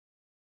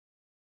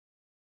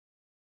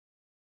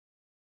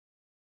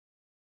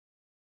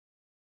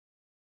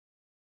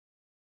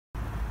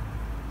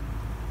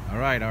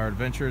Alright, our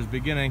adventure is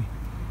beginning.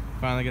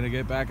 Finally gonna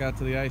get back out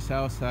to the ice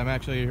house. I'm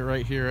actually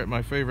right here at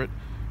my favorite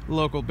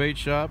local bait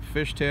shop,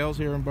 Fish Tales,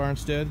 here in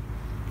Barnstead.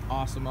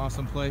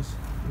 Awesome place.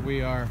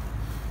 We are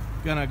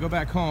gonna go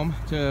back home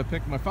to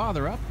pick my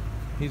father up.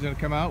 He's gonna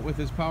come out with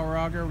his power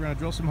auger. We're gonna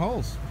drill some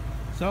holes.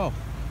 So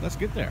let's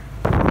get there.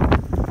 Alright,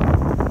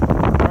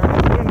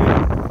 it's windy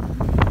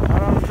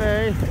out on the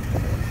bay.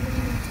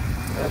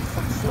 Got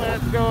some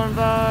sleds going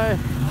by.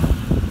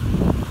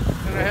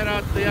 Gonna head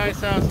out to the ice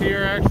house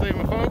here. Actually,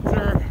 my folks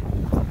are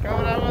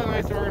coming out with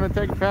me, so we're gonna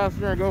take a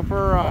passenger and go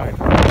for a ride.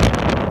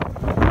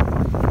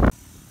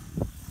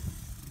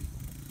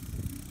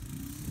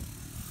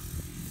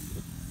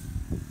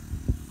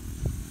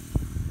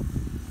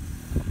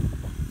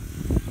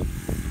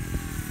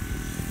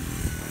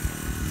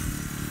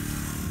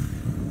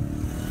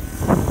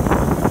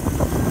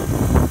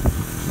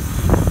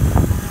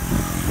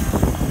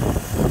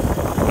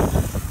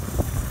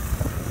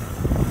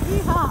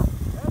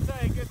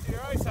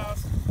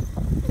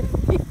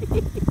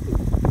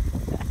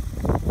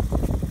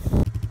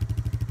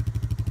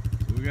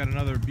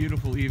 Another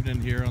beautiful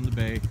evening here on the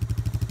bay.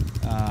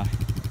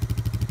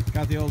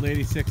 Got the old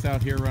 86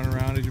 out here running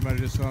around, as you might have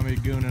just saw me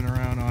gooning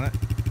around on it.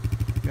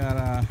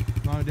 Got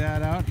mom and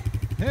dad out.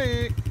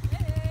 Hey!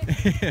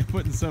 Hey.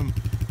 putting some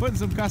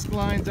Cusk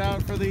lines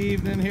out for the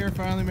evening here.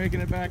 Finally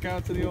making it back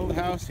out to the old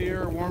house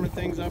here, warming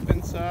things up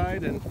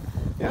inside, and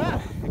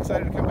yeah,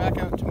 excited to come back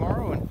out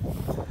tomorrow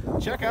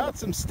and check out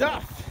some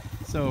stuff.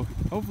 So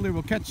hopefully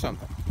we'll catch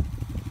something.